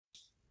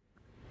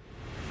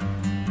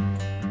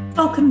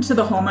Welcome to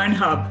the Hormone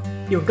Hub,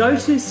 your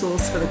go-to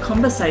source for the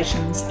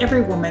conversations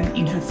every woman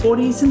in her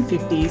 40s and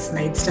 50s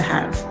needs to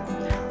have.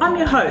 I'm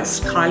your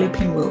host, Kylie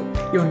Pinwell,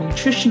 your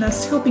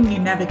nutritionist helping you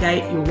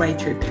navigate your way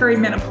through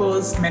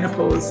perimenopause,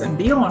 menopause and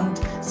beyond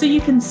so you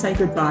can say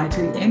goodbye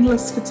to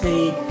endless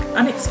fatigue,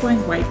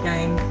 unexplained weight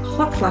gain,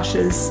 hot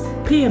flushes,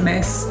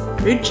 PMS,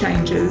 mood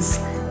changes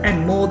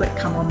and more that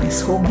come on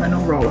this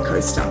hormonal roller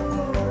coaster.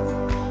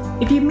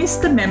 If you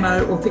missed the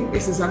memo or think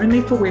this is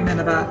only for women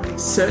of a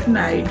certain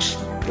age,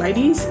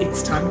 ladies,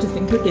 it's time to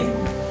think again.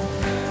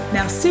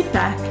 Now sit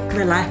back,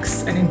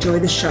 relax and enjoy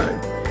the show.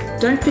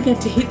 Don't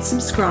forget to hit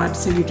subscribe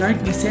so you don't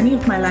miss any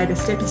of my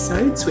latest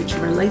episodes, which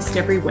are released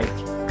every week.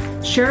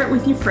 Share it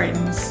with your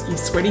friends, your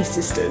sweaty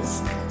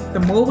sisters.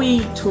 The more we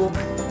talk,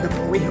 the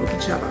more we help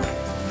each other.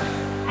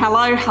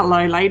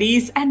 Hello,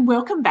 ladies, and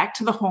welcome back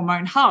to the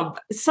Hormone Hub.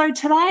 So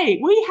today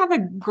we have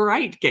a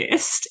great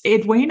guest,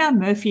 Edwina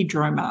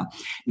Murphy-Droomer.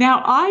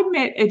 Now, I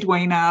met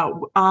Edwina.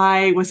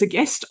 I was a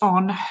guest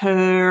on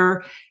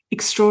her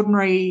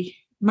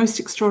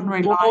most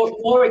extraordinary life.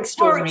 More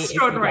extraordinary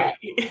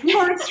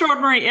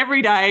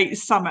everyday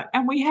summit.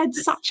 And we had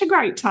such a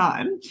great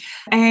time.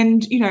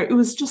 And, it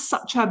was just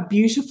such a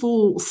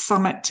beautiful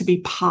summit to be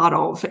part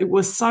of. It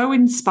was so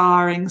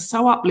inspiring,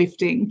 so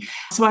uplifting.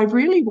 So I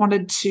really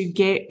wanted to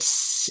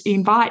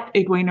invite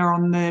Edwina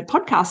on the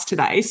podcast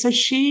today so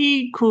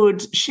she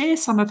could share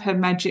some of her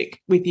magic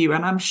with you.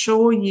 And I'm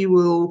sure you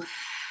will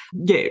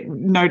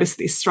notice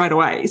this straight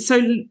away. So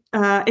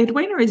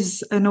Edwina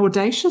is an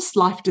audacious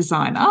life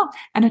designer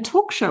and a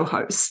talk show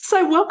host.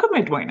 So welcome,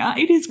 Edwina.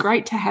 It is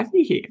great to have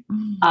you here.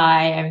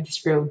 I am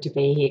thrilled to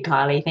be here,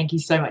 Kylie. Thank you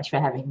so much for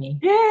having me.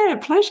 Yeah,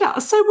 pleasure.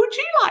 So would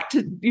you like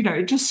to,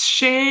 just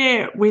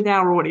share with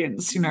our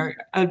audience,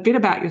 a bit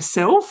about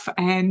yourself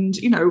and,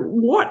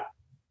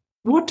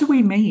 what do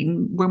we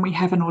mean when we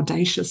have an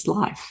audacious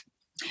life?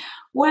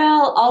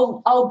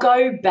 Well, I'll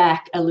go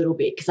back a little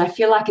bit because I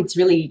feel like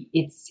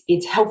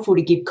it's helpful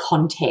to give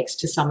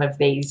context to some of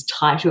these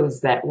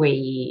titles that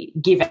we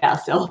give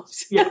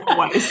ourselves. Yeah,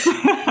 always. So,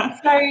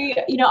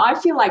 I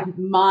feel like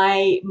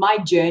my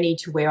journey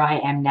to where I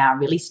am now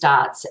really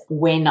starts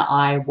when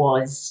I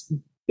was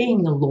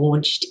being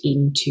launched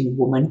into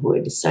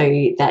womanhood.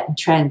 So that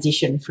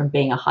transition from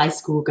being a high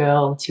school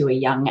girl to a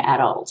young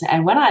adult.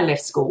 And when I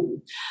left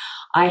school,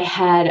 I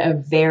had a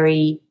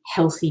very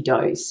healthy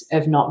dose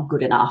of not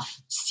good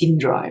enough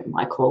syndrome,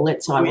 I call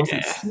it. So I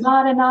wasn't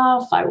smart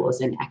enough. I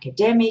wasn't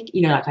academic.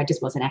 I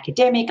just wasn't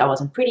academic. I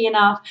wasn't pretty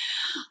enough.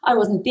 I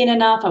wasn't thin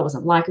enough. I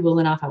wasn't likable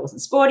enough. I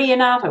wasn't sporty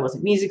enough. I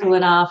wasn't musical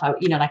enough. I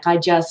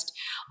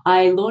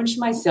launched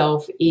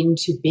myself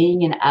into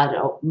being an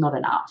adult, not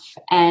enough.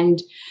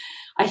 And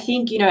I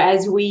think,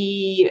 as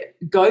we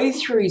go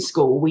through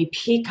school, we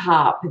pick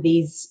up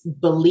these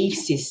belief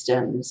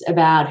systems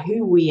about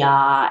who we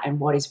are and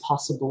what is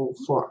possible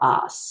for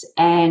us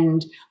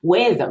and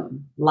wear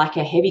them like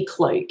a heavy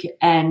cloak.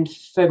 And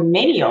for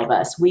many of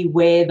us, we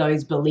wear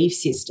those belief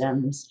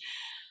systems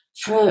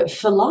for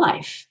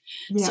life.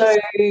 Yes. So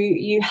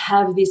you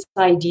have this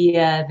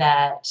idea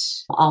that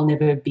I'll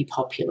never be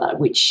popular,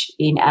 which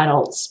in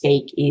adult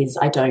speak is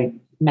I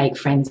don't make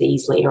friends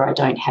easily or I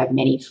don't have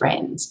many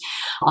friends.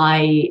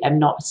 I am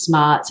not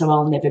smart, so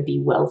I'll never be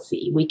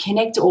wealthy. We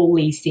connect all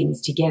these things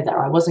together.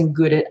 I wasn't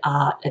good at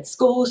art at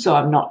school, so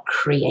I'm not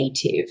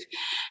creative.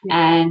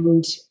 Yeah.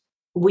 And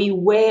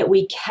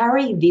we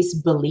carry this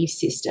belief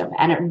system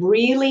and it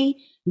really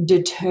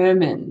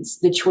determines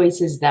the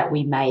choices that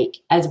we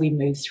make as we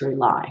move through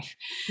life.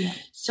 Yeah.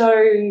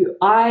 So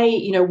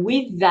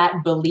with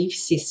that belief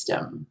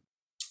system,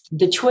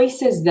 the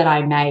choices that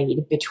I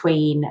made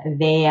between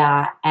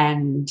there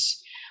and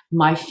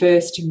my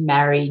first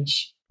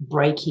marriage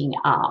breaking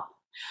up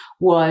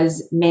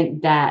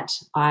meant that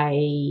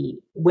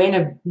when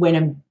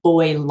a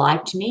boy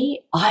liked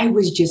me, I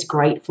was just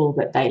grateful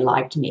that they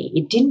liked me.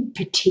 It didn't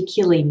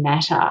particularly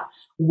matter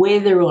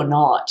whether or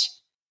not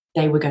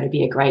they were going to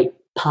be a great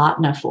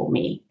partner for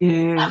me.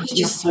 I was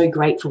just so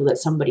grateful that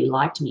somebody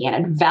liked me, and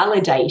it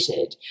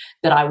validated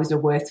that I was a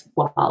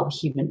worthwhile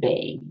human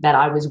being, that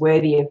I was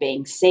worthy of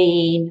being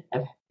seen,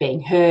 of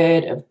being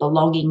heard, of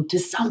belonging to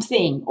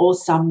something or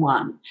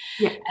someone.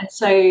 Yeah. And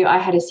so I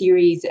had a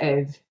series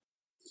of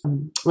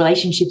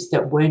relationships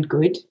that weren't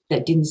good,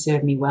 that didn't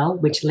serve me well,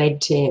 which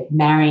led to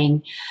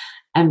marrying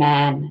a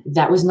man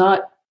that was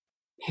not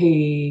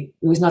a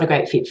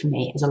great fit for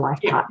me as a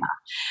life partner.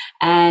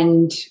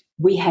 And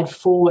we had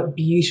 4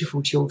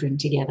 beautiful children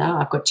together.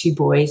 I've got 2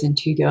 boys and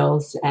 2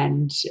 girls.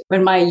 And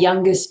when my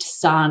youngest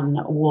son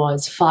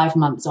was 5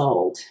 months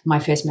old, my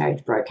first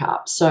marriage broke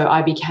up. So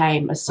I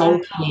became a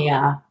sole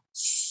care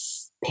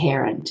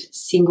parent,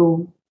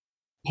 single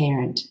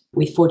parent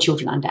with 4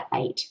 children under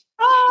 8.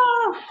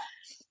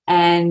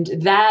 And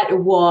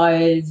that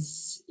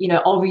was,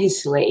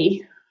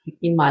 obviously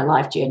in my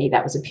life journey,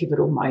 that was a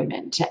pivotal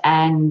moment.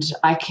 And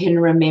I can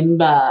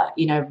remember,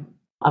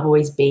 I've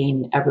always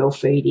been a real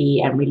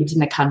foodie, and we lived in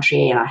the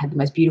country and I had the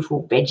most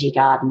beautiful veggie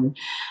garden.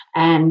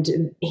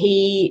 And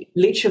he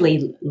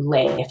literally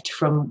left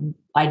from,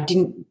 I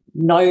didn't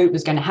know it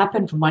was going to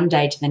happen from one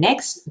day to the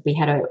next. We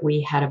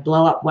had a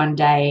blow up one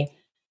day.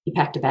 He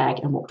packed a bag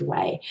and walked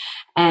away.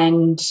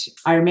 And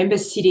I remember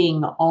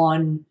sitting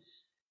on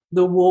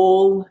the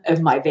wall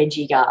of my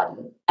veggie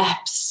garden,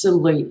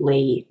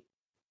 absolutely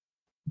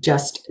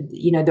just,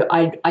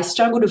 I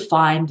struggle to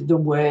find the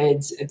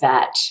words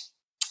that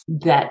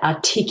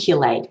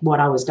articulate what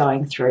I was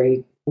going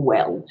through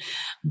well.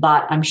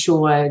 But I'm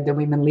sure the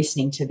women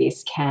listening to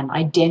this can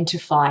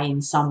identify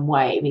in some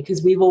way,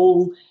 because we've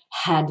all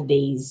had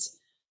these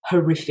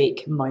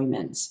horrific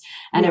moments.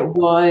 And I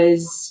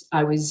was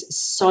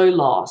so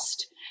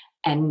lost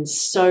and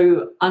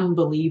so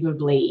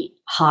unbelievably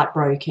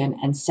heartbroken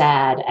and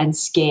sad and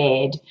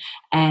scared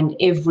and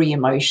every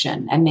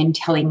emotion. And then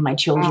telling my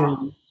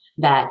children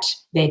that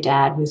their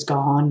dad was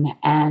gone.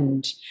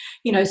 And,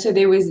 so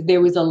there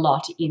was a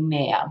lot in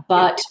there.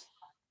 But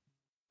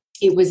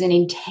it was an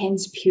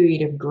intense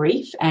period of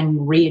grief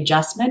and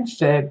readjustment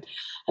for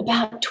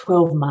about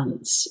 12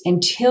 months,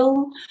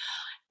 until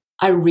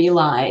I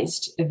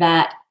realized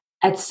that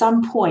at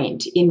some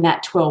point in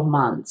that 12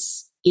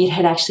 months, it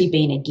had actually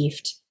been a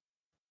gift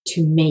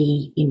to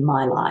me in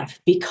my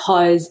life,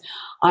 because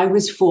I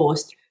was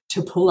forced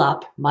to pull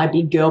up my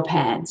big girl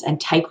pants and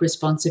take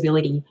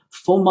responsibility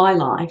for my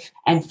life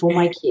and for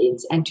my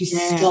kids, and to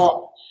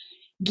stop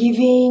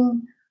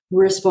giving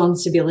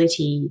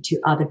responsibility to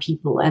other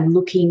people and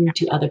looking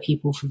to other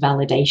people for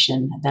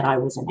validation that I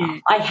was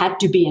enough. I had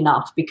to be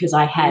enough because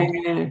I had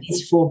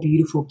these 4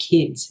 beautiful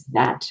kids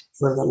that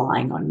were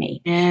relying on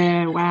me.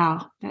 Yeah,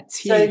 wow. That's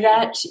huge. So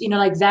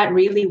that, that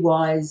really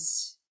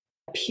was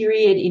a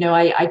period,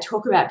 I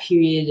talk about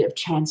period of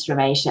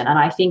transformation, and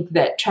I think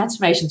that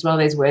transformation is one of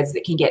those words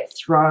that can get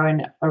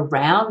thrown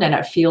around and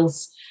it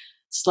feels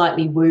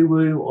slightly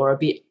woo-woo or a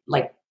bit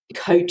like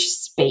coach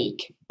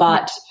speak.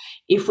 But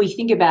if we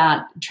think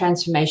about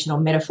transformation or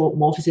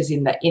metamorphosis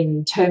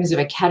in terms of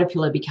a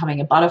caterpillar becoming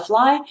a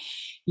butterfly,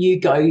 you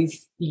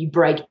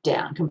break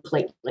down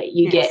completely.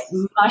 You get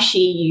mushy,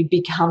 you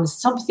become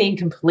something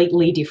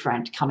completely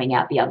different coming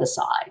out the other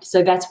side.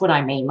 So that's what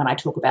I mean when I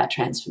talk about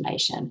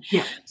transformation.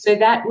 Yeah. So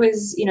that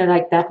was,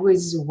 that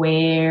was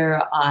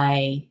where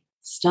I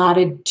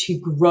started to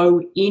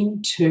grow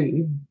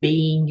into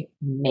being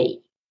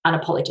me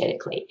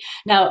unapologetically.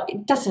 Now,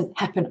 it doesn't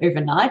happen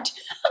overnight.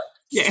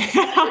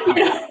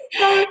 Yeah.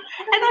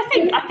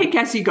 And I think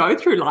as you go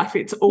through life,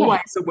 it's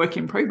always a work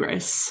in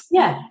progress.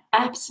 Yeah,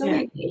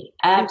 absolutely.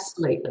 Yeah.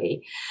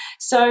 Absolutely.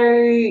 So,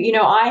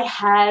 I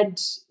had,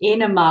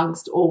 in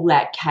amongst all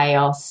that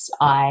chaos,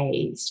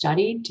 I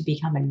studied to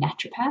become a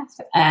naturopath,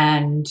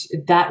 and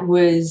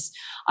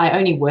I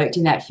only worked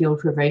in that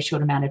field for a very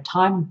short amount of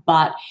time,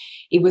 but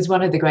it was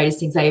one of the greatest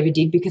things I ever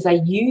did, because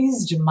I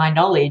used my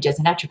knowledge as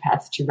a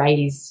naturopath to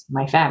raise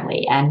my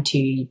family and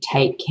to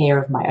take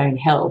care of my own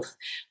health.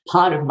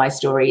 Part of my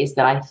story is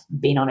that I've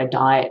been on a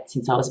diet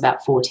since I was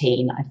about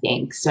 14, I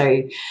think.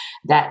 So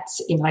that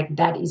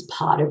is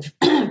part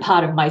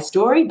of my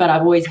story, but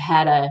I've always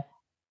had an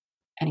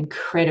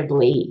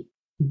incredibly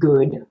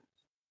good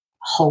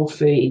whole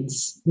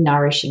foods,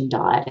 nourishing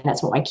diet, and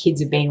that's what my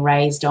kids have been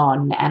raised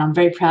on. And I'm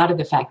very proud of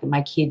the fact that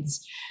my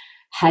kids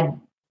had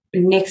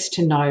next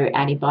to no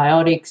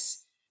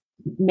antibiotics,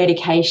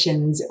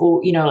 medications,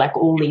 or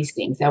all these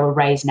things. They were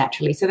raised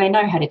naturally, so they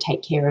know how to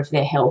take care of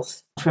their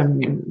health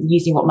from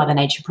using what Mother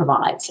Nature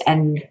provides,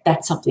 and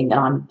that's something that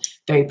I'm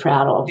very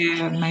proud of.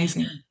 Yeah,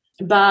 amazing.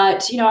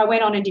 But, I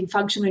went on and did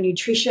functional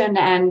nutrition,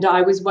 and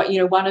I was,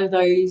 one of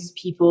those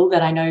people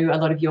that I know a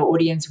lot of your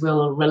audience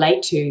will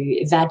relate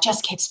to that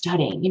just kept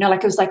studying.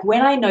 It was like,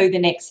 when I know the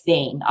next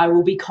thing, I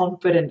will be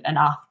confident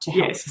enough to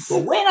help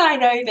people. When I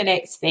know the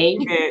next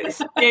thing.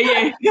 Yes.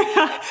 Yeah.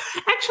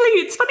 Actually,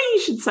 it's funny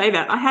you should say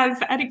that. I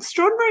have an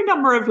extraordinary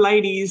number of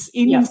ladies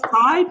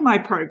inside my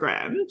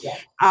program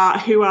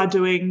who are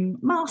doing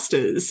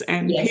masters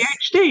and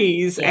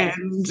PhDs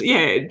and,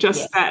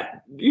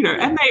 that,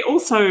 and they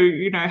also,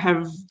 have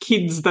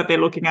kids that they're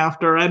looking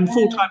after and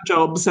full-time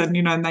jobs, and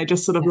and they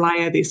just sort of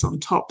layer this on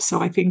top.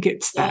 So I think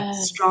it's that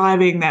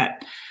striving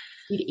that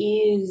it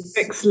is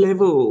next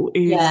level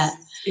is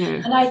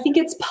and I think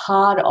it's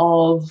part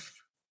of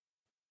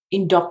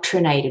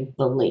indoctrinated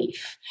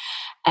belief.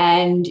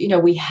 And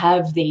we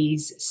have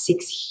these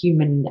 6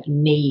 human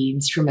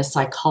needs from a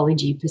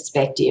psychology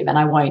perspective, and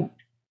I won't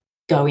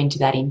go into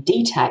that in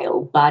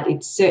detail, but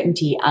it's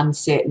certainty,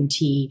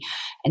 uncertainty,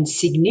 and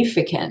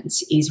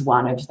significance is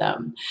one of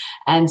them.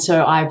 And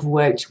so I've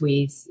worked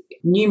with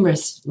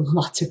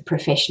lots of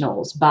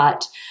professionals,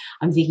 but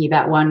I'm thinking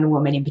about one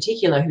woman in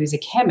particular who's a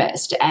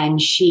chemist,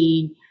 and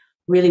she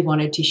really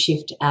wanted to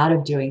shift out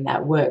of doing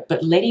that work,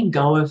 but letting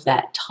go of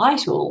that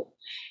title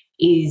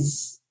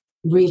is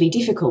really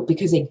difficult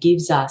because it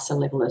gives us a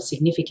level of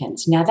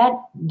significance. Now, that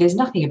there's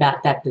nothing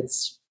about that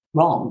that's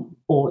wrong,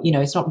 or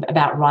it's not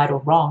about right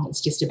or wrong. It's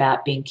just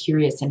about being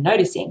curious and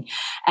noticing.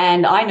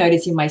 And I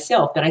notice in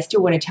myself that I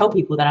still want to tell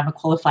people that I'm a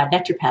qualified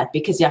naturopath,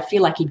 because I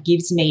feel like it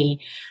gives me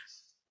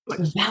like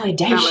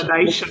validation,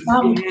 validation,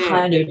 some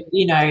kind of,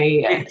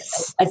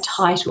 yes, a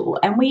title.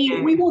 And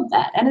we want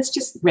that. And it's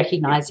just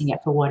recognizing it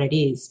for what it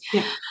is.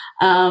 Yeah.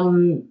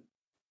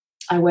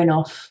 I went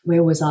off,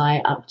 where was I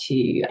up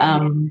to?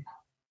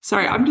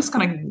 Sorry, I'm just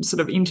going to sort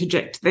of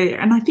interject there.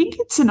 And I think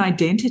it's an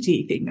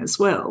identity thing as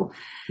well.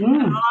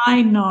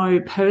 I know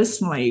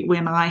personally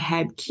when I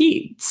had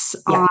kids,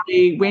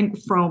 I went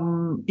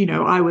from,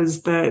 I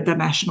was the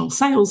national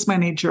sales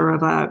manager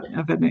of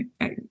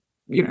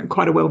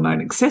quite a well-known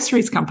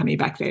accessories company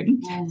back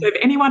then. So if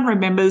anyone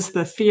remembers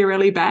the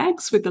Fiorelli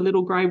bags with the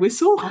little grey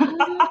whistle,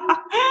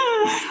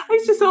 I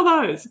used to sell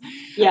those.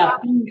 Yeah.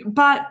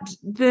 But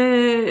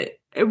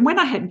when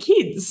I had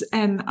kids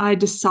and I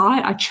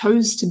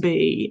chose to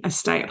be a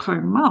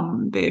stay-at-home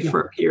mum there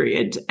for a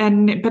period,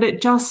 but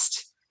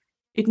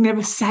it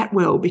never sat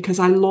well because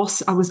I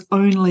was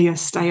only a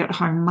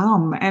stay-at-home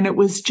mum, and it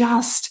was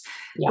just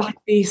like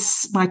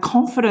this. My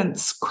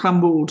confidence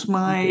crumbled,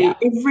 my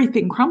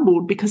everything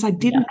crumbled because I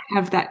didn't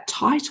have that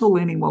title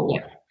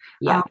anymore.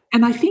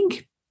 And I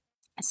think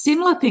a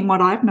similar thing,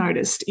 what I've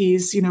noticed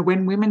is,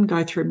 when women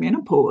go through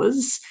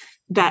menopause,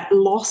 that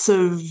loss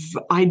of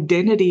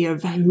identity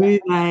of who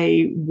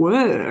they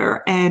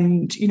were.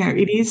 And,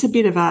 it is a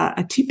bit of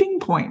a tipping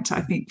point,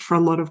 I think, for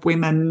a lot of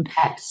women.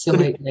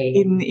 Absolutely.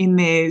 Sort of in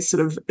their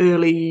sort of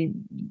early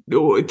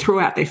or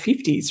throughout their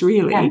 50s,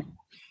 really. Yeah.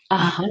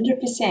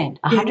 100%.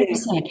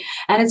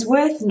 And it's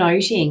worth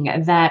noting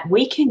that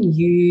we can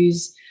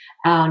use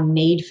our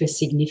need for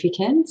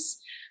significance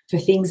for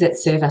things that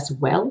serve us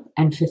well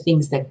and for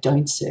things that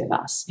don't serve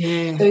us.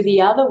 So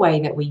the other way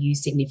that we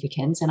use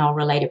significance, and I'll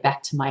relate it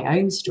back to my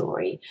own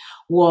story,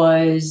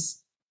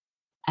 was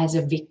as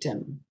a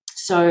victim.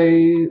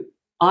 So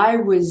I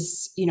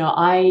was,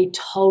 I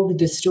told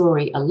the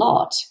story a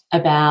lot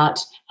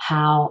about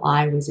how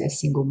I was a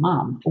single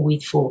mum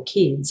with 4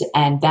 kids,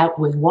 and that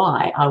was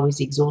why I was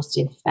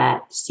exhausted,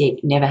 fat,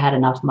 sick, never had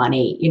enough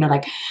money,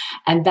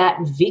 and that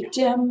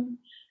victim,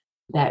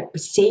 that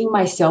seeing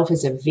myself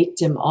as a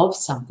victim of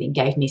something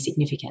gave me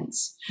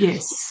significance.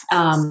 Yes.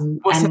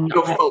 Wasn't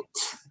your fault.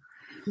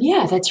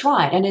 Yeah, that's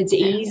right. And it's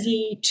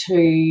easy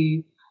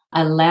to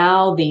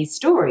allow these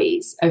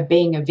stories of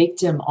being a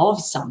victim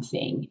of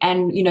something.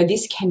 And,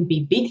 this can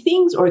be big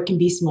things or it can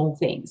be small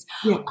things.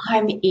 Yeah.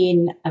 I'm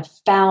in a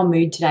foul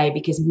mood today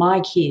because my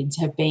kids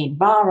have been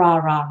rah, rah,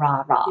 rah,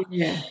 rah, rah.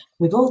 Yeah.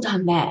 We've all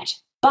done that.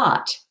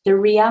 But the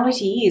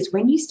reality is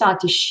when you start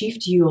to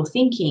shift your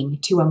thinking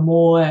to a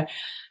more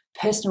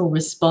personal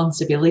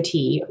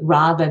responsibility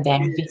rather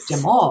than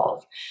victim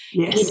of,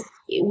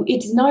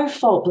 it's no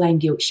fault, blame,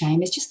 guilt,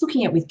 shame. It's just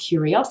looking at it with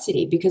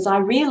curiosity, because I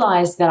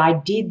realized that I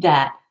did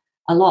that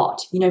a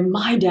lot.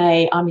 My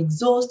day, I'm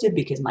exhausted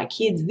because my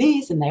kids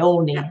this and they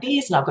all need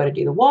this, and I've got to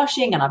do the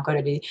washing and I've got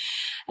to do.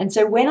 And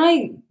so when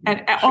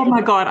oh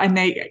my God, I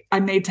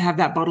need to have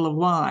that bottle of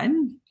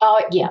wine.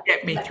 Oh yeah,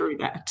 get me through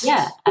that.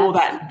 Yeah, or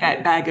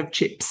that bag of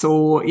chips,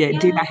 or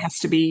dinner has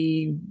to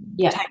be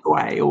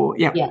takeaway, or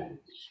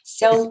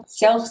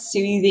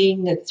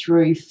Self-soothing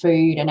through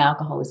food and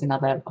alcohol is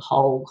another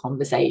whole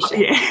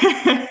conversation.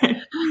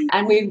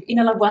 And we've,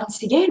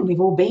 once again, we've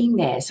all been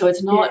there. So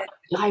it's not,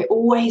 I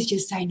always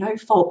just say no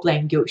fault,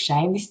 blame, guilt,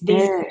 shame. These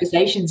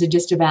conversations are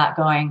just about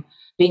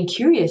being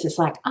curious. It's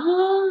like, that's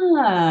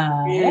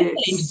an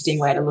interesting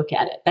way to look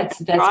at it.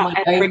 That's right.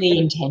 My only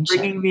intention.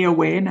 Bringing the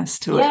awareness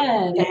to it.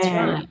 Yeah, that's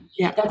right.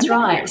 Yeah, that's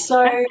right.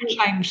 So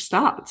change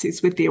starts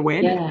is with the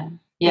awareness.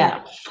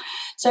 Yeah.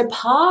 So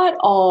part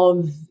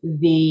of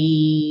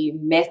the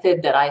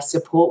method that I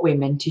support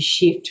women to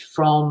shift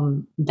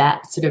from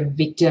that sort of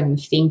victim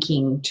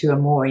thinking to a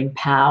more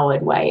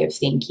empowered way of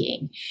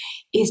thinking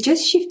is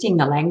just shifting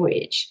the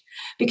language,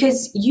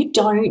 because you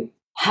don't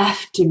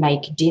have to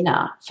make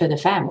dinner for the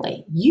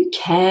family. You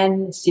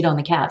can sit on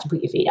the couch and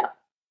put your feet up.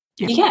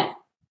 Yeah. You can.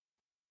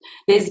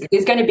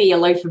 There's going to be a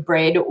loaf of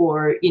bread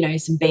or,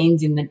 some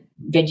beans in the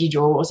veggie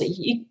drawer or a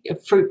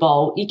fruit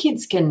bowl. Your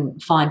kids can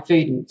find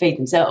food and feed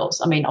themselves.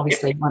 I mean,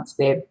 obviously once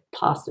they're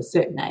past a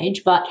certain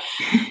age, but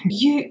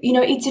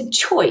it's a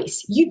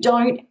choice. You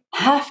don't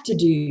have to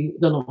do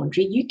the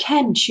laundry. You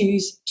can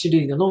choose to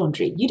do the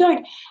laundry. You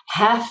don't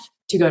have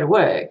to go to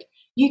work.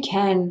 You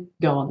can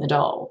go on the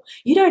dole.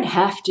 You don't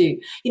have to,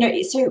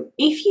 so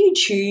if you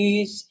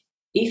choose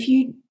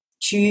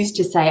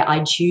to say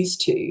I choose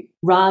to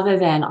rather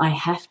than I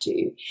have to,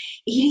 it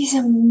is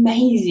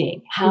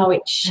amazing how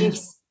it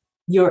shifts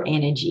your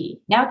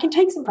energy. Now, it can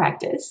take some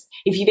practice.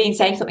 If you've been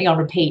saying something on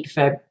repeat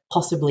for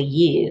possibly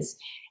years,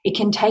 it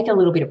can take a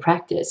little bit of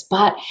practice,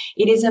 but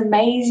it is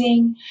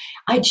amazing.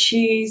 I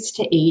choose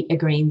to eat a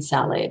green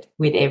salad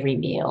with every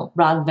meal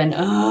rather than,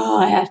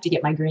 I have to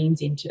get my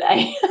greens in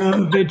today.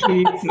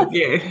 Veggies,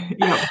 yeah.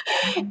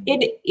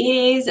 It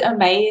is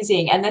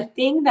amazing. And the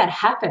thing that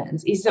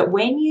happens is that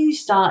when you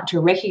start to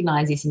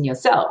recognize this in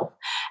yourself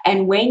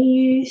and when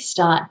you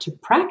start to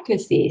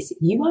practice this,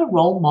 you are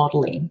role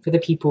modeling for the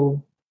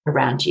people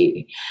around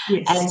you.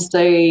 Yes. And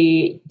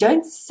so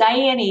don't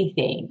say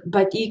anything,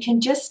 but you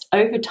can just,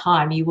 over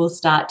time, you will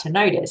start to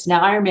notice.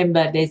 Now, I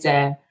remember there's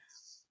a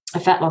a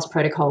fat loss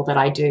protocol that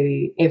I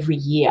do every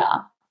year.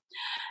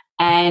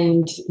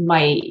 And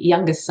my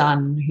youngest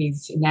son,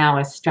 who's now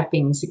a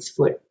strapping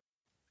 6'15"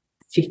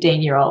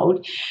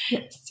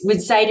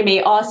 would say to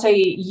me, "Oh, so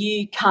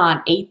you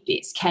can't eat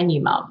this, can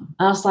you, Mum?"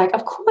 And I was like,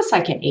 "Of course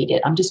I can eat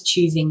it. I'm just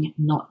choosing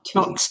not to."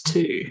 Not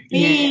to.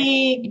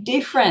 Big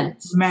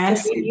difference.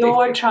 Massive so you're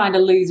difference. trying to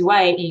lose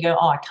weight and you go,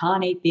 "Oh, I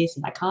can't eat this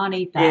and I can't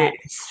eat that."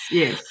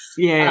 Yes,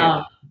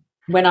 yeah.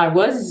 When I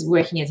was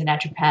working as a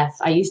naturopath,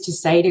 I used to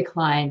say to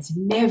clients,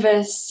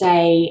 never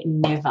say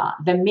never.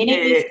 The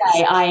minute you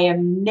say, "I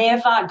am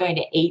never going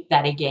to eat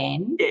that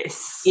again," it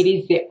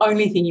is the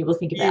only thing you will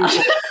think about.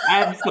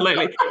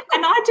 Absolutely.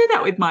 And I do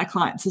that with my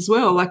clients as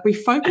well. Like, we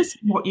focus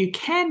on what you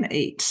can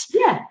eat.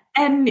 Yeah.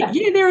 And,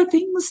 there are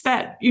things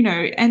that,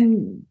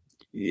 and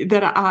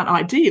that aren't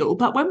ideal,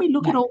 but when we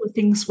look at all the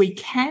things we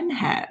can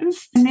have,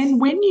 and then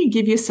when you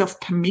give yourself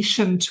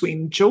permission to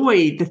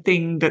enjoy the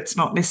thing that's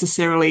not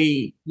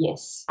necessarily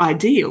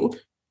ideal,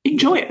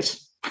 enjoy it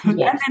and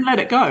then let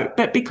it go.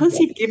 But because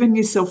you've given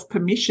yourself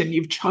permission,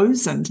 you've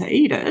chosen to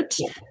eat it,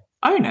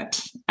 own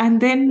it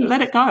and then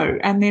let it go.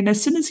 And then as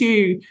soon as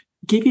you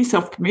give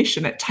yourself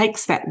permission, it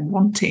takes that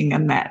wanting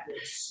and that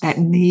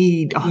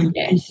need. I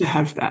need to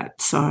have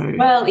that. So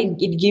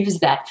it gives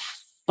that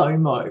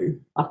FOMO.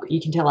 You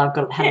can tell I've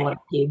had a lot of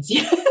kids.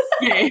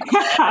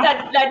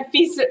 that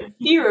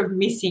fear of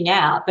missing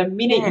out. The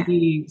minute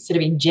you sort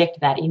of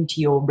inject that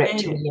into your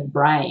reptilian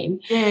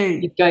brain,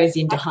 it goes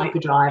into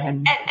hyperdrive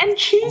and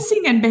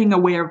choosing and being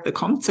aware of the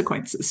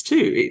consequences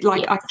too.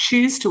 Like, I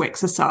choose to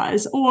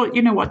exercise, or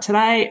you know what,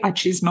 today I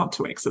choose not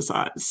to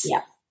exercise.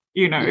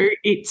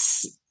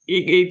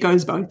 It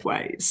goes both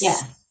ways. Yeah,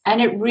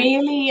 and it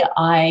really,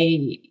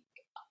 I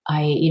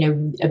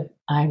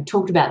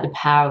talked about the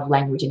power of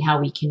language and how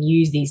we can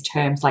use these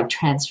terms like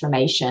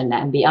transformation,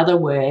 and the other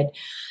word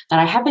that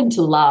I happen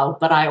to love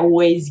but I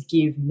always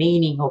give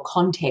meaning or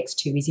context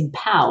to is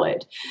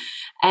empowered.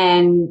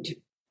 And,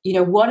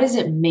 what does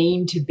it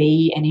mean to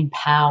be an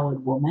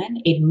empowered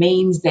woman? It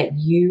means that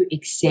you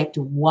accept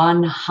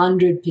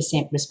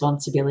 100%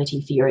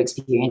 responsibility for your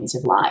experience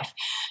of life.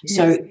 Yes.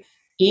 So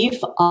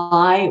if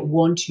I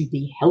want to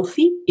be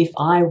healthy, if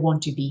I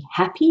want to be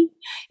happy,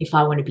 if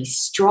I want to be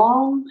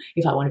strong,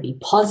 if I want to be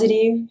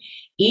positive,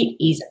 it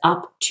is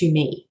up to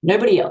me.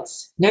 Nobody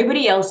else.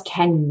 Nobody else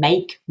can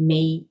make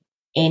me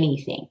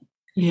anything.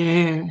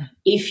 Yeah.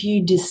 If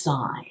you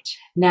decide.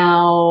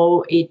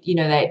 Now,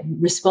 that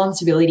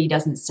responsibility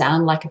doesn't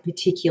sound like a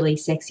particularly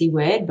sexy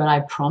word, but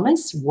I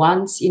promise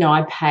once,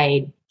 I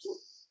paid,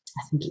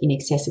 I think, in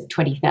excess of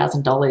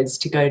 $20,000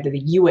 to go to the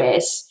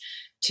US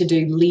to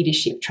do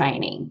leadership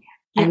training.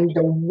 Yep. And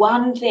the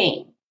one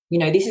thing,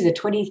 this is a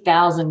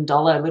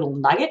 $20,000 little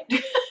nugget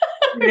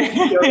for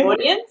your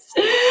audience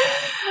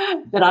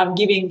that I'm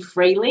giving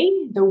freely.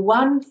 The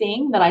one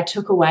thing that I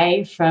took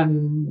away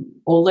from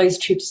all those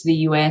trips to the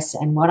US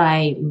and what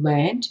I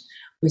learned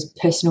was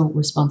personal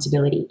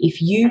responsibility.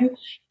 If you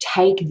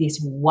take this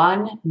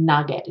one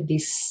nugget,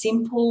 this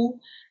simple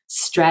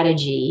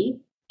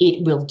strategy,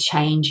 it will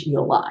change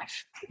your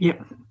life.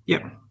 Yep.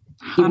 It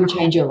will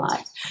change your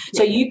life.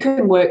 So you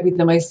can work with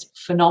the most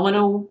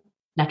phenomenal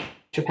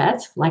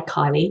naturopaths like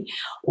Kylie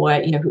or,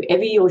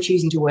 whoever you're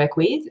choosing to work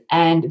with,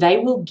 and they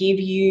will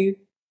give you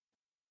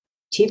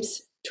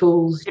tips,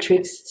 tools,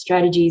 tricks,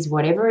 strategies,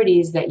 whatever it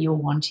is that you're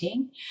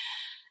wanting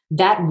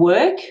that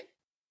work,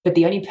 but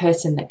the only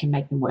person that can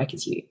make them work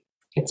is you.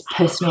 It's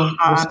personal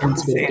 100%,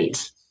 responsibility.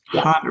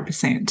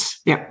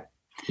 100%.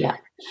 Yeah.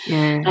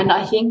 And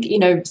I think,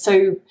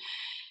 so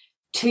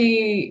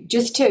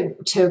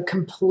to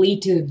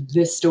complete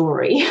the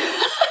story,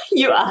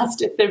 you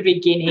asked at the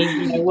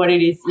beginning, what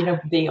it is,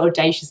 the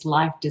audacious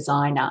life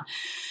designer.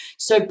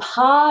 So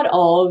part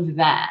of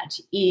that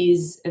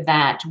is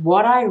that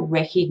what I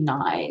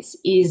recognize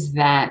is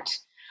that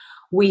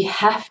we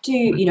have to,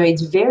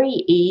 it's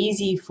very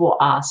easy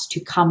for us to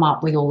come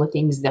up with all the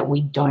things that we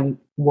don't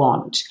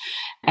want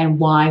and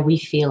why we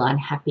feel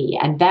unhappy,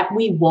 and that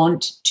we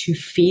want to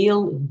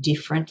feel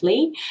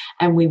differently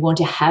and we want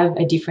to have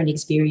a different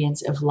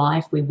experience of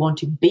life. We want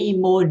to be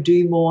more,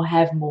 do more,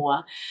 have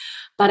more.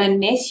 But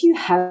unless you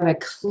have a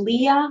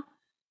clear,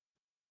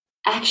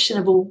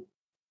 actionable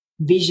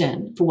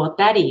vision for what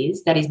that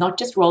is not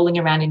just rolling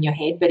around in your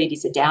head, but it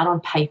is down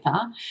on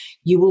paper,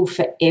 you will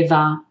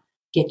forever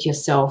get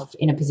yourself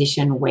in a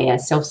position where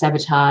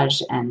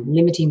self-sabotage and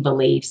limiting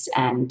beliefs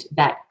and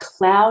that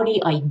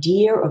cloudy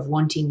idea of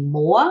wanting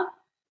more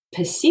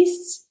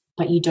persists,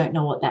 but you don't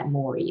know what that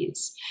more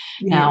is.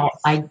 Yes. Now,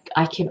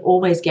 I can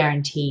almost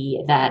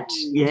guarantee that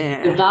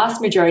the vast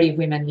majority of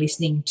women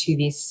listening to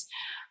this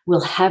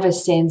will have a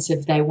sense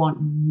of they want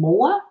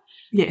more,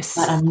 but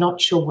I'm not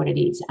sure what it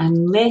is,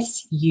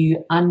 unless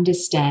you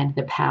understand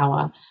the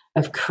power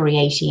of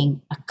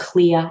creating a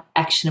clear,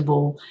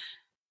 actionable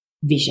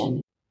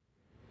vision.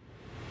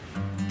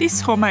 This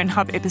Hormone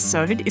Hub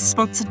episode is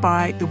sponsored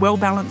by The Well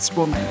Balanced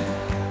Woman.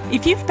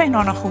 If you've been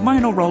on a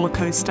hormonal roller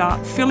coaster,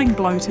 feeling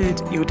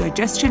bloated, your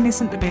digestion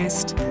isn't the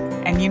best,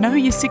 and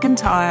you're sick and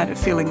tired of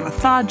feeling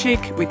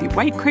lethargic with your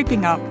weight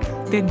creeping up,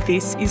 then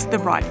this is the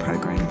right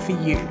program for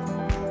you.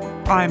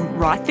 I'm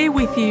right there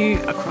with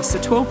you across the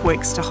 12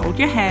 weeks to hold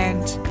your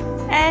hand,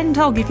 and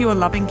I'll give you a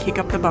loving kick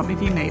up the bum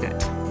if you need it.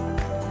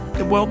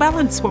 The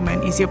Well-Balanced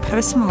Woman is your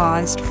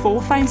personalised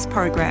 4-phase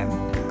program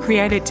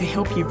created to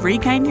help you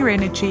regain your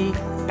energy,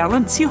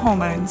 balance your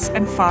hormones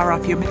and fire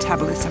up your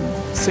metabolism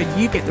so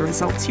you get the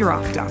results you're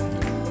after.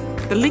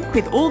 The link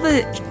with all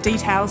the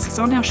details is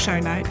on our show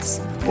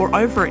notes or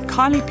over at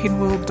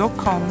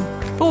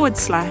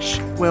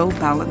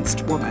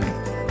kyliepinwell.com/well-balanced woman.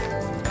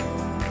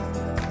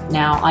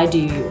 Now, I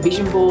do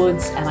vision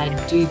boards and I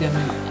do them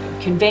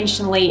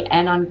conventionally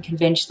and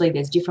unconventionally.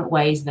 There's different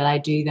ways that I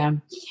do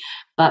them.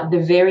 But the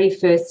very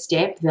first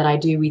step that I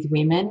do with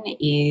women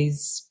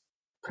is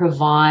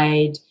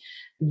provide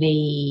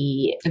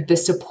the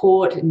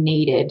support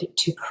needed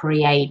to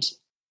create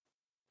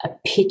a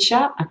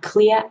picture, a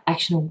clear,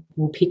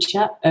 actionable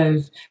picture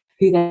of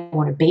who they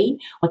want to be,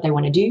 what they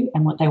want to do,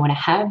 and what they want to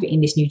have in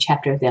this new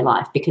chapter of their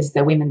life, because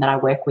the women that I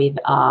work with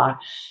are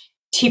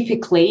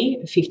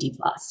typically 50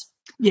 plus.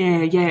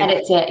 Yeah. And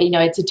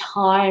it's a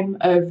time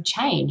of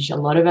change. A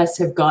lot of us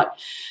have got,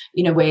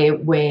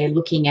 we're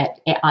looking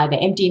at either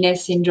empty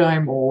nest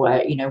syndrome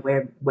or,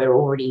 we're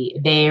already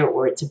there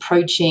or it's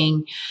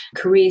approaching.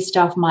 Career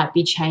stuff might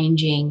be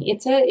changing.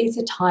 It's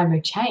a time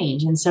of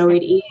change. And so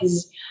it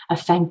is a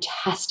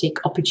fantastic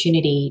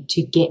opportunity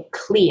to get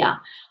clear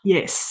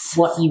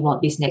what you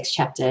want this next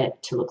chapter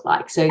to look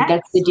like. So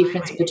that's the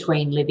difference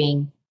between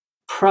living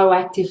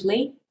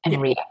proactively and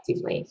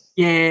reactively.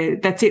 Yeah,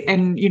 that's it.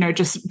 And,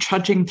 just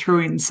trudging through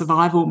in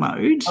survival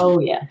mode. Oh,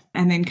 yeah.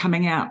 And then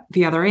coming out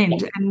the other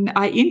end. Yeah. And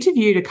I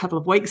interviewed a couple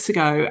of weeks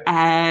ago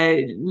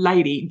a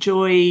lady,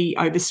 Joy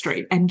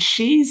Overstreet, and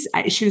she was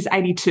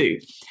 82.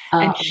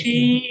 And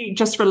she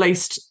just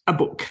released a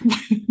book.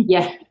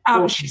 Yeah.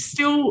 She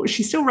still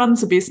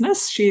runs a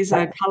business. She's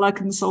a colour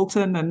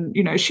consultant and,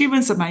 she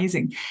was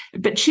amazing.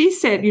 But she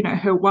said,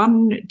 her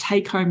one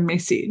take-home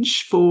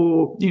message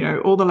for,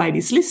 all the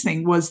ladies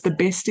listening was the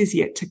best is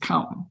yet to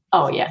come.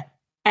 Oh, yeah.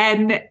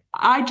 And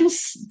I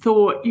just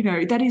thought,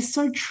 that is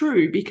so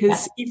true,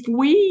 because if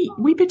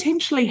we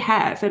potentially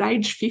have at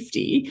age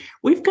 50,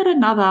 we've got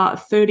another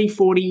 30,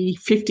 40,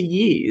 50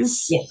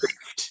 years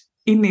left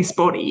in this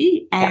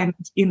body and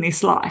in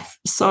this life.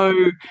 So,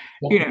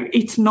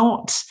 it's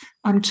not,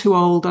 I'm too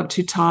old, I'm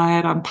too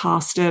tired, I'm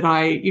past it.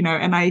 I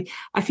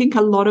think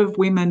a lot of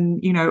women,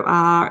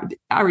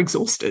 are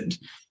exhausted.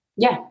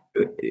 Yeah.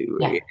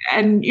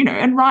 And,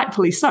 and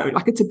rightfully so.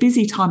 Like, it's a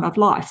busy time of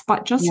life,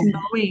 but just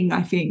knowing,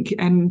 I think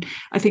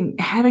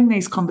having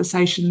these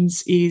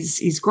conversations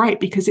is great,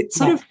 because it's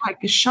sort of like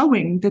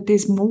showing that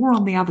there's more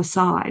on the other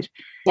side.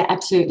 Yeah,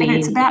 absolutely. And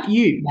it's about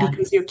you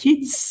because your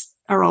kids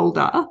are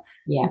older,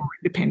 more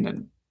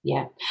independent.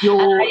 Yeah.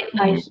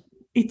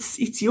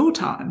 It's your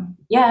time.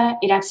 Yeah,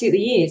 it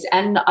absolutely is.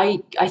 And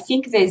I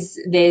think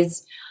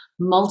there's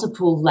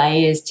multiple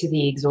layers to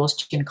the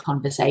exhaustion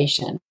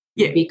conversation.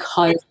 Yeah.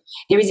 Because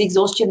there is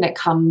exhaustion that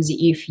comes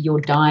if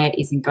your diet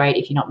isn't great,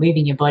 if you're not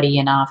moving your body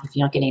enough, if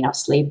you're not getting enough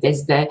sleep.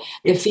 There's the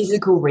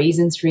physical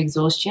reasons for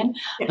exhaustion.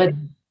 Yeah. But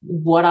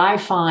what I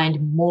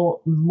find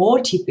more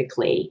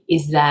typically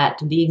is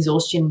that the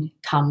exhaustion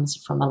comes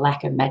from a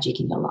lack of magic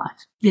in your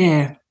life.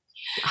 Yeah.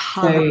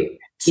 So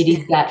it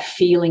is that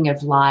feeling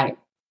of like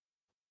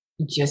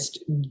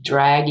just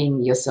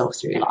dragging yourself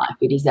through life.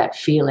 It is that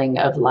feeling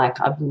of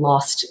like, I've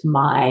lost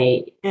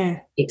my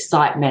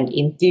excitement,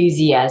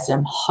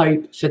 enthusiasm,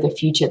 hope for the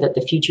future, that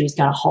the future is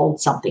going to hold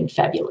something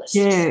fabulous.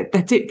 Yeah,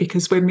 that's it,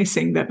 because we're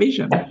missing that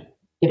vision.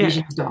 The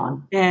vision's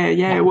gone.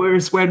 Yeah.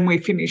 Whereas when we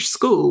finished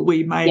school,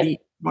 we maybe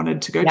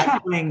wanted to go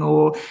traveling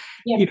or,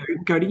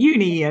 go to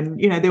uni and,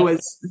 there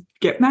was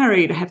get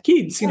married, have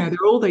kids, there are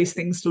all these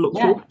things to look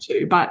forward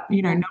to. But,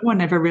 no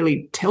one ever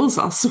really tells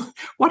us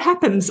what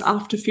happens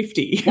after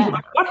 50. Yeah.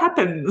 Like, what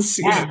happens?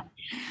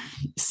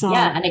 So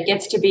and it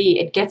gets to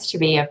be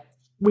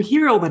we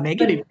hear all the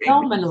negative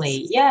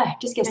phenomenally, things.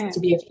 It just gets to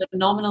be a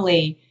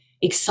phenomenally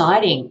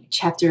exciting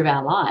chapter of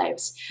our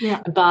lives.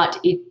 Yeah. But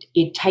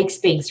it takes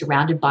being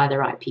surrounded by the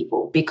right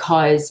people,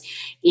 because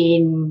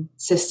in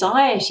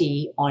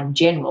society on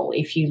general,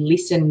 if you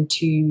listen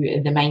to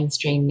the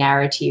mainstream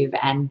narrative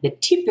and the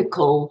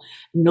typical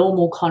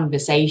normal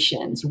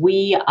conversations,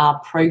 we are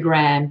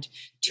programmed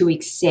to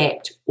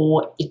accept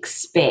or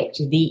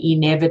expect the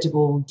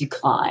inevitable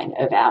decline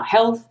of our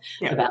health,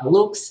 of our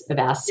looks, of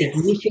our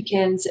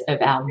significance, of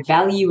our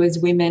value as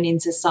women in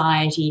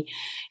society.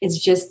 It's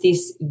just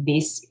this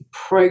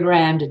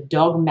programmed,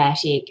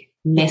 dogmatic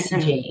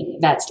messaging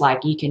that's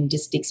like, you can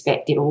just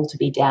expect it all to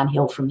be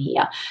downhill from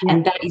here.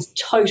 And that is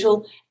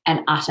total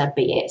and utter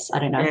BS. I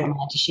don't know if I'm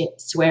allowed to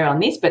swear on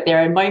this, but there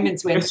are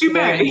moments when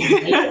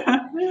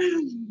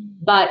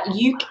but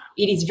it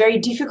is very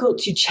difficult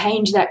to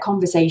change that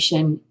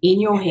conversation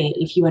in your head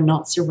if you are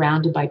not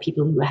surrounded by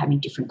people who are having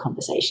different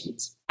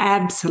conversations.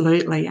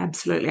 Absolutely. I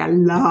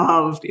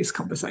love this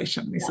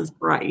conversation. This is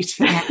great.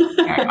 And,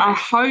 I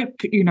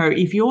hope,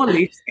 if you're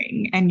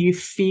listening and you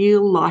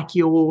feel like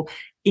you're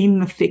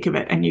in the thick of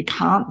it and you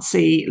can't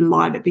see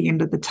light at the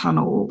end of the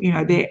tunnel,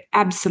 there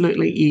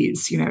absolutely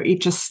is. It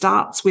just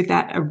starts with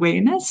that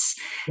awareness.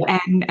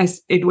 Yep. And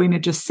as Edwina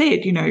just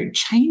said,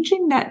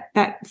 changing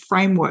that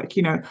framework,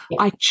 Yep.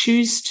 I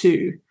choose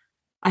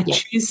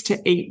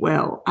to eat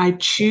well. I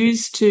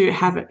choose to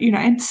have it,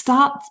 and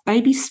start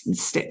baby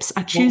steps.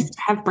 I choose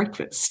to have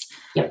breakfast.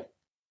 Yep.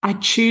 I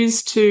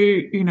choose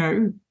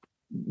to,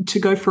 to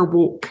go for a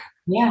walk.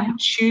 Yeah. I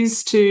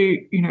choose to,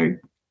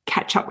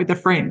 catch up with a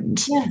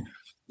friend. Yeah.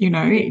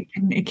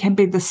 It can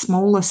be the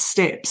smallest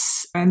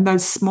steps, and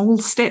those small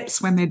steps,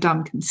 when they're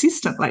done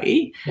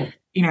consistently,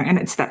 and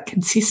it's that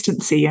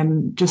consistency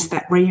and just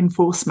that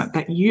reinforcement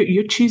that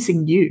you're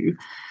choosing you.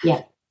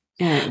 Yeah.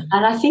 Yeah.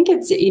 And I think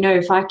it's,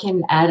 if I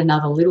can add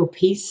another little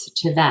piece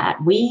to that,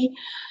 we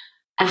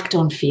act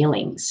on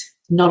feelings,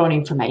 not on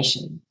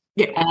information.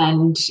 Yeah.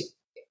 And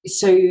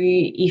so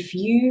if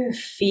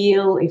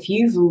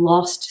you've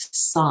lost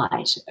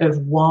sight of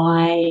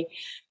why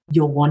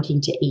you're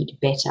wanting to eat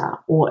better,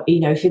 or,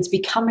 if it's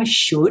become a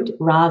should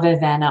rather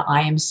than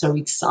I am so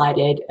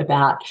excited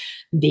about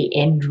the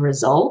end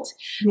result,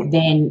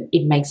 then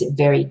it makes it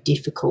very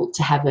difficult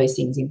to have those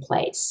things in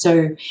place.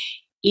 So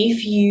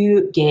if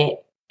you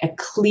get a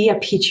clear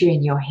picture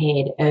in your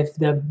head of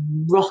the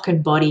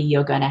rockin' body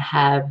you're going to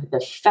have,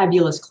 the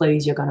fabulous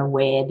clothes you're going to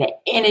wear, the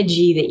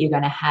energy that you're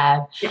going to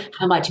have,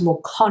 how much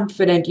more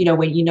confident,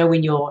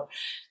 when you're,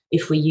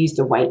 if we use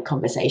the weight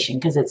conversation,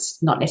 because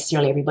it's not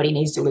necessarily everybody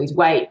needs to lose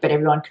weight, but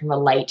everyone can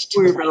relate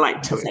to the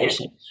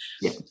conversation.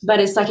 Yeah.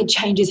 But it's like it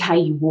changes how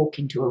you walk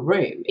into a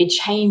room. It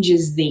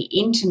changes the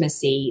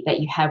intimacy that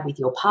you have with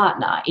your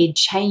partner. It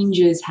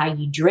changes how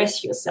you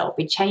dress yourself.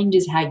 It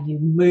changes how you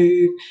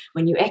move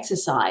when you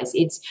exercise.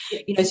 It's,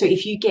 so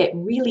if you get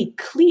really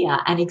clear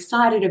and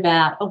excited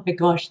about, oh my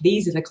gosh,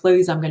 these are the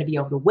clothes I'm going to be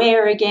able to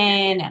wear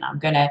again, and I'm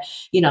going to,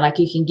 you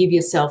can give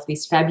yourself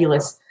this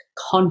fabulous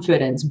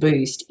confidence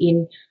boost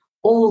in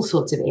all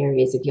sorts of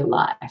areas of your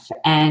life.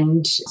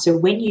 And so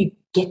when you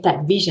get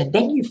that vision,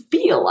 then you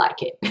feel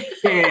like it.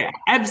 Yeah,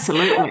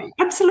 absolutely.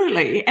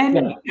 Absolutely.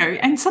 And,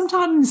 and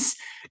sometimes,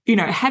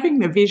 having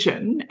the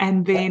vision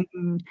and then,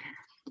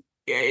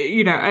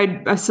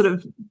 I sort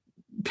of,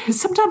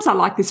 sometimes I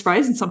like this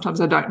phrase and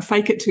sometimes I don't.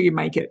 Fake it till you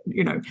make it,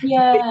 Be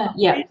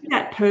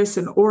that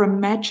person, or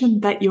imagine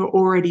that you're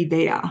already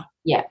there.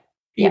 Yeah.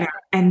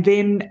 And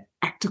then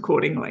act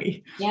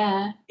accordingly.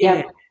 Yeah.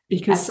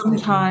 Because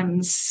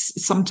sometimes,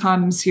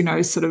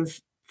 sort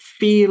of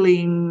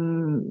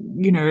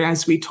feeling,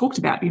 as we talked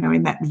about,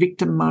 in that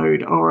victim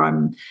mode, or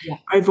I'm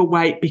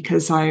overweight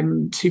because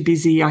I'm too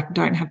busy, I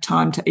don't have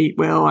time to eat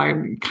well, I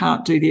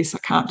can't do this, I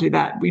can't do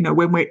that.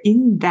 When we're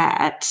in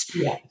that,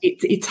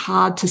 it's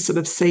hard to sort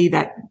of see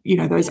that,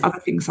 those other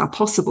things are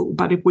possible.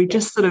 But if we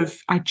just sort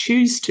of, I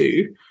choose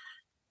to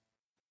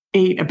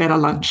eat a better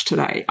lunch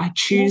today. I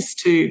choose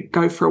to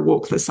go for a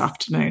walk this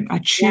afternoon. I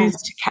choose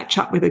to catch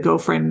up with a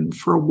girlfriend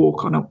for a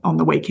walk on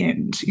the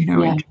weekend,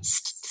 and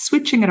just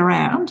switching it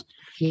around.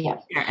 Yeah.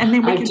 And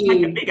then we can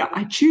make it bigger.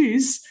 I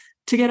choose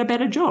to get a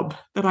better job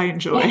that I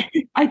enjoy.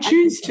 I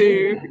choose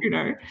to,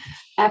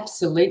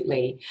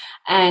 Absolutely.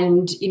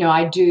 And,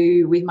 I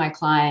do, with my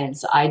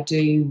clients, I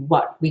do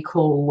what we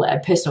call a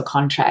personal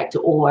contract,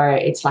 or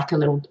it's like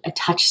a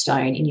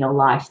touchstone in your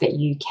life that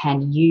you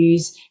can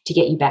use to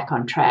get you back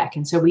on track.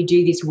 And so we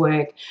do this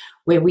work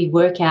where we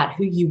work out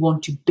who you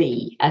want to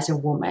be as a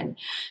woman.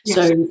 Yes.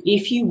 So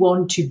if you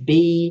want to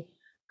be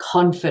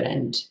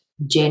confident,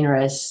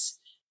 generous,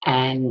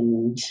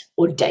 and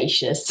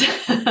audacious,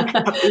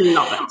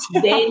 love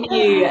it.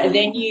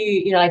 then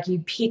you you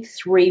pick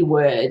 3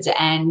 words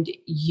and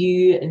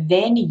you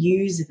then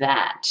use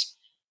that.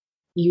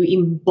 You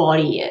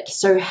embody it.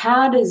 So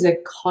how does a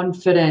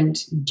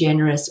confident,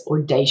 generous,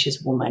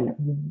 audacious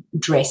woman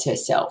dress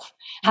herself?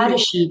 How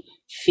does she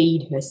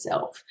feed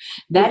herself?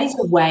 That is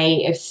a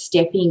way of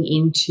stepping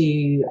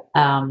into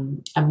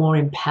a more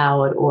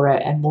empowered or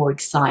a more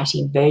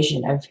exciting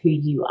version of who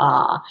you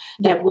are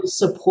that will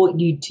support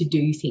you to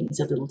do things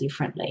a little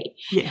differently.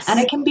 Yes. And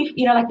it can be,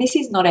 this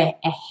is not a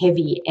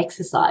heavy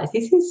exercise.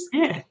 This is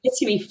it's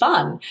to be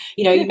fun.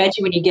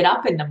 Imagine when you get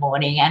up in the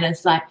morning and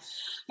it's like,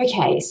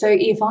 okay, so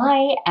if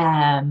I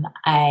am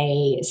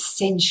a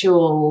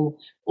sensual,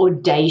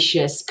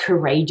 audacious,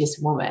 courageous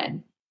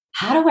woman,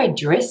 how do I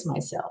dress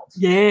myself?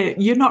 Yeah,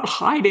 you're not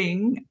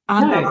hiding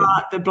under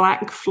the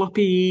black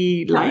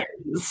floppy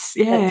layers.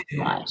 Yeah, that's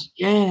right.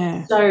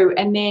 Yeah. So,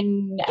 and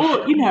then,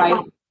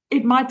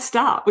 it might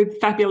start with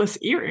fabulous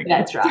earrings.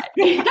 That's right.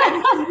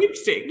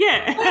 Lipstick,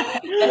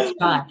 That's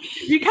right.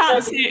 You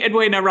can't see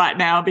Edwina right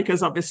now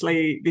because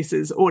obviously this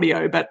is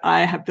audio, but I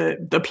have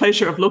the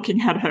pleasure of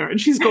looking at her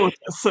and she's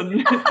gorgeous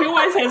and she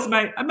always has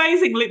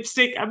amazing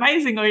lipstick,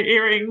 amazing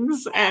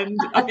earrings and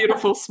a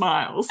beautiful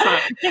smile. So,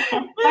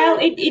 well,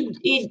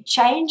 it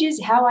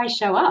changes how I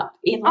show up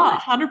in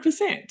life.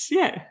 100%,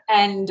 yeah.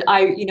 And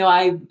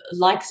I,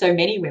 like so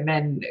many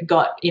women,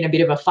 got in a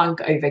bit of a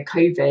funk over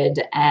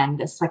COVID,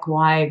 and it's like,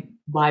 why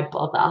why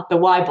bother? The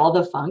why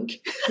bother funk.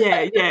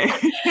 Yeah, yeah.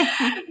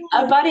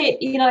 But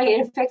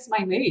it affects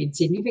my mood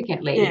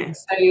significantly. Yeah.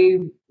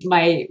 So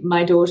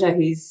my daughter,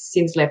 who's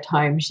since left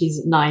home,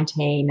 she's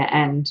 19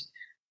 and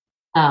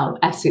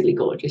absolutely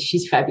gorgeous.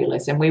 She's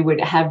fabulous. And we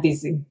would have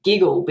this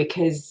giggle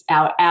because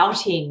our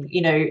outing,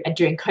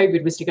 during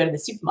COVID was to go to the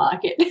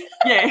supermarket.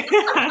 Yeah.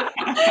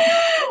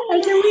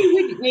 And so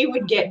we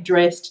would get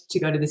dressed to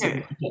go to the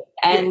supermarket.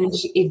 And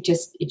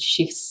it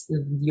shifts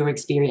your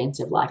experience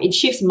of life. It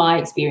shifts my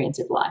experience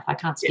of life. I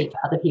can't speak for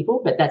other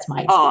people, but that's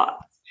my experience. Oh,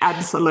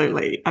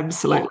 absolutely.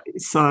 Absolutely. Yeah.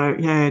 So,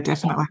 yeah,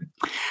 definitely.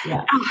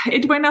 Yeah.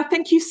 Edwina,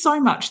 thank you so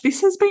much. This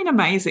has been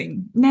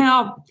amazing.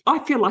 Now, I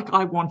feel like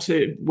I want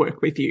to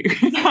work with you,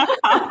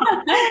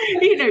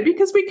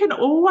 because we can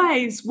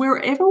always,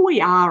 wherever we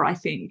are, I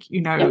think,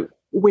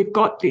 we've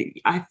got the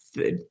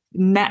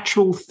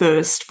natural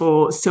thirst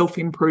for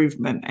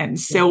self-improvement and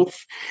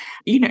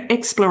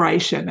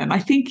exploration. And I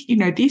think,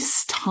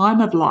 this time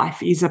of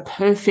life is a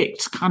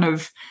perfect kind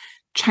of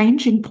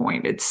changing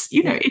point. It's,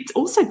 it's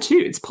also too,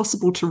 it's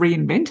possible to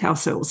reinvent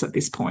ourselves at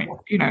this point,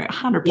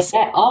 100%.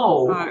 Yeah.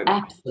 Oh,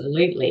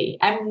 absolutely.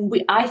 And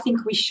I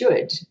think we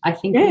should.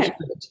 We should.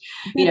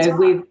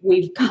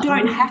 We've come. You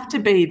don't have to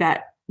be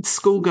that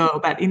schoolgirl,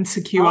 that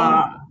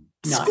insecure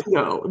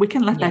schoolgirl. We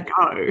can let that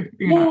go.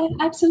 Yeah,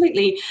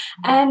 absolutely.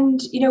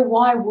 And,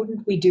 why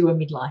wouldn't we do a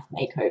midlife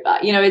makeover?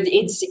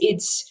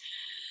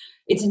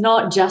 It's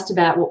not just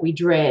about what we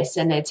dress,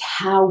 and it's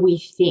how we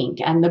think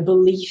and the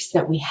beliefs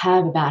that we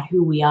have about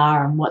who we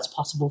are and what's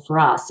possible for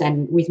us.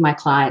 And with my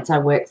clients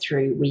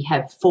we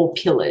have 4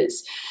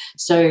 pillars.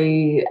 So,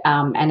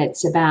 and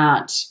it's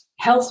about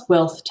health,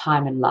 wealth,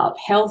 time, and love.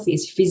 Health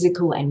is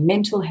physical and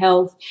mental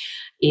health.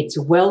 Its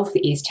wealth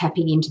is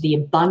tapping into the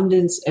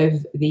abundance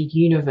of the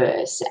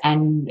universe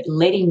and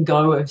letting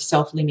go of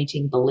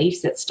self-limiting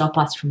beliefs that stop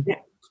us from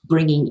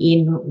bringing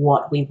in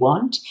what we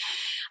want.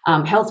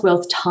 Health,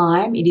 wealth,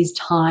 time. It is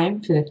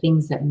time for the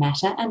things that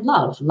matter, and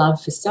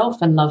love for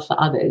self and love for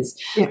others.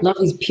 Yeah. Love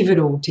is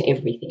pivotal to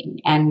everything.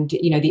 And,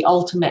 the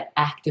ultimate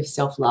act of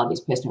self-love is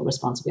personal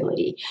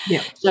responsibility.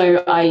 Yeah.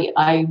 So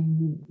I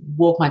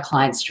walk my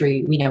clients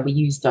through, we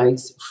use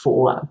those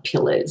 4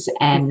 pillars.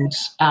 And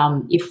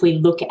if we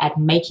look at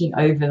making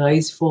over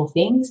those 4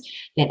 things,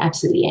 then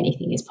absolutely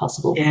anything is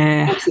possible.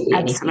 Yeah,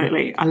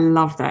 absolutely. I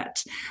love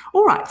that.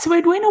 All right. So,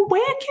 Edwina,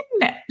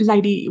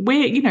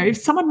 if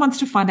someone wants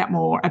to find out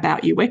more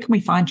about you, where can we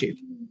find you?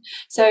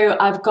 So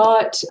I've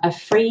got a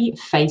free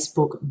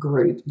Facebook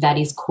group that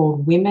is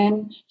called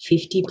Women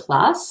 50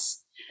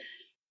 Plus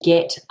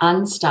Get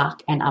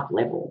Unstuck and Up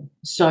Level.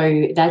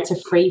 So that's a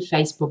free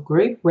Facebook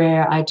group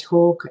where I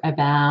talk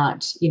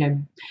about,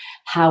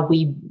 how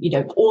we,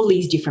 all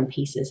these different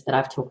pieces that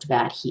I've talked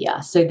about here.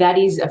 So that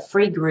is a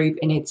free group,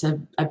 and it's a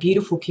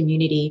beautiful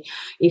community.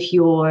 If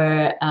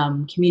your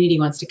community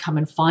wants to come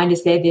and find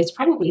us there's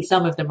probably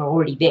some of them are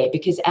already there,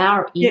 because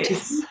our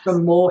interview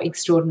from More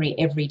Extraordinary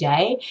Every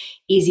Day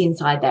is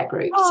inside that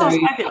group. Oh, so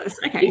fabulous.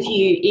 Okay.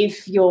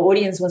 If your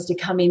audience wants to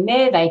come in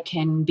there, they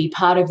can be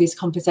part of this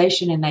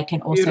conversation, and they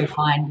can also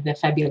find the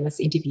fabulous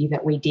interview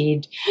that we did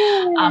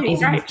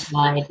is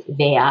inside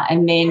there.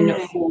 And then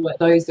for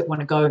those that want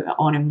to go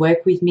on and work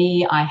with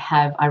me,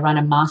 I run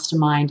a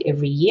mastermind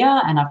every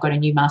year, and I've got a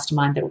new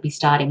mastermind that will be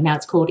starting now.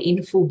 It's called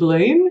In Full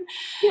Bloom,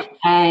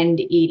 and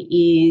it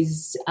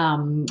is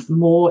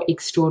More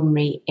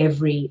Extraordinary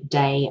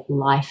Everyday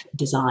Life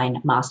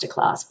Design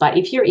Masterclass. But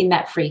if you're in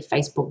that free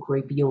Facebook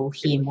group, you'll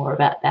hear more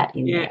about that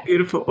in there. Yeah,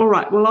 beautiful. All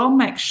right. Well, I'll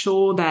make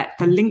sure that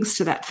the links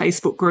to that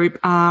Facebook group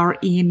are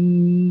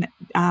in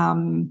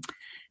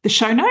the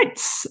show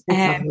notes,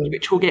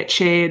 which will get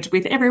shared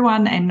with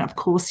everyone. And, of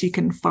course, you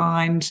can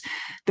find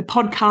the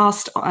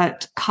podcast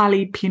at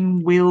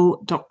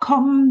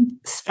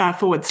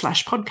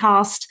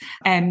kyliepinwill.com/podcast.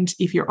 And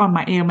if you're on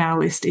my email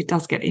list, it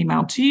does get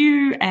emailed to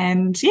you.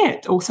 And,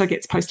 it also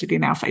gets posted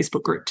in our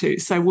Facebook group too.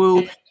 So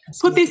we'll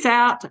put this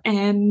out,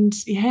 and,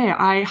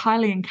 I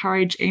highly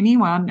encourage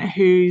anyone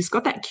who's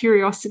got that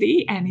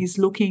curiosity and is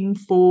looking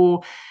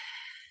for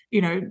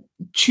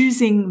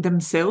choosing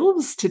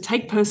themselves to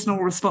take personal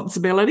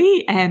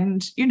responsibility,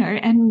 and,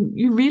 and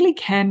you really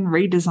can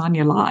redesign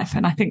your life.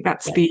 And I think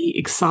that's the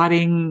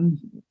exciting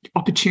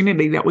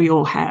opportunity that we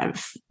all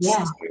have.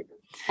 Yeah. So.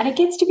 And it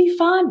gets to be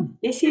fun.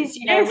 This is,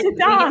 it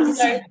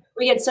does.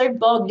 We get so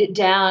bogged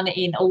down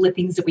in all the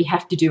things that we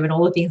have to do and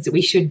all the things that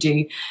we should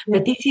do.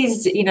 But this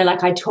is,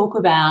 like I talk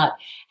about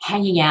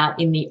hanging out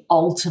in the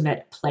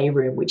ultimate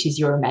playroom, which is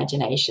your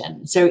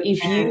imagination. So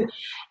if you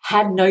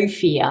had no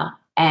fear,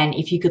 and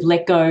if you could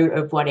let go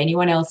of what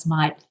anyone else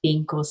might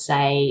think or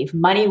say, if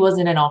money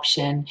wasn't an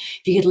option,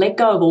 if you could let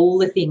go of all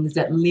the things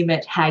that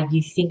limit how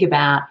you think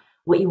about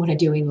what you want to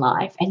do in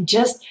life, and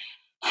just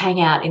hang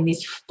out in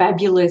this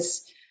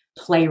fabulous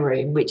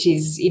playroom, which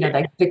is,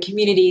 the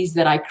communities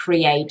that I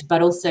create,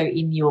 but also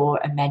in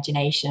your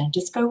imagination,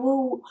 just go,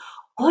 well,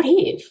 what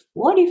if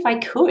I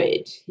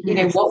could,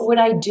 what would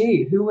I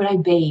do? Who would I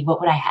be?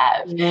 What would I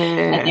have?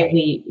 Yeah.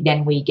 And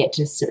then we get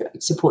to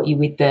support you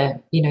with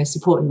the,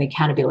 support and the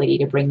accountability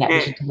to bring that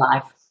vision to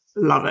life.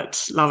 Love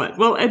it. Love it.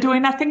 Well,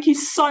 Edwina, thank you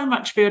so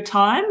much for your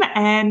time.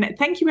 And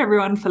thank you,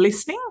 everyone, for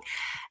listening.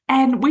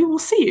 And we will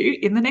see you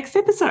in the next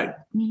episode.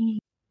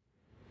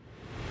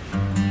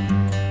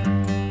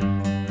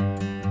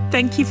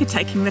 Thank you for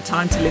taking the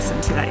time to listen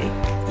today.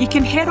 You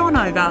can head on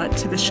over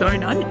to the show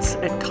notes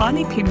at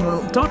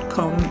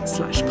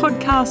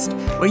kyliepinwell.com/podcast,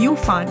 where you'll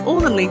find all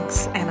the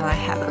links, and I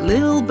have a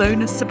little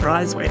bonus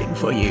surprise waiting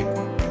for you.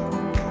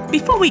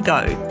 Before we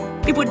go,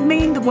 it would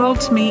mean the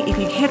world to me if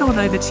you head on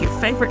over to your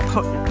favourite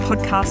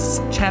podcasts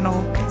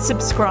channel,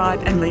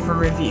 subscribe and leave a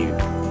review.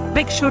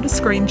 Make sure to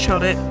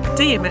screenshot it,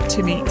 DM it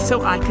to me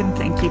so I can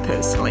thank you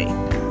personally.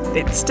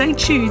 Then stay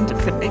tuned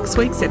for next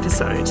week's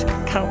episode.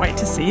 Can't wait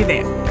to see you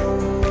then.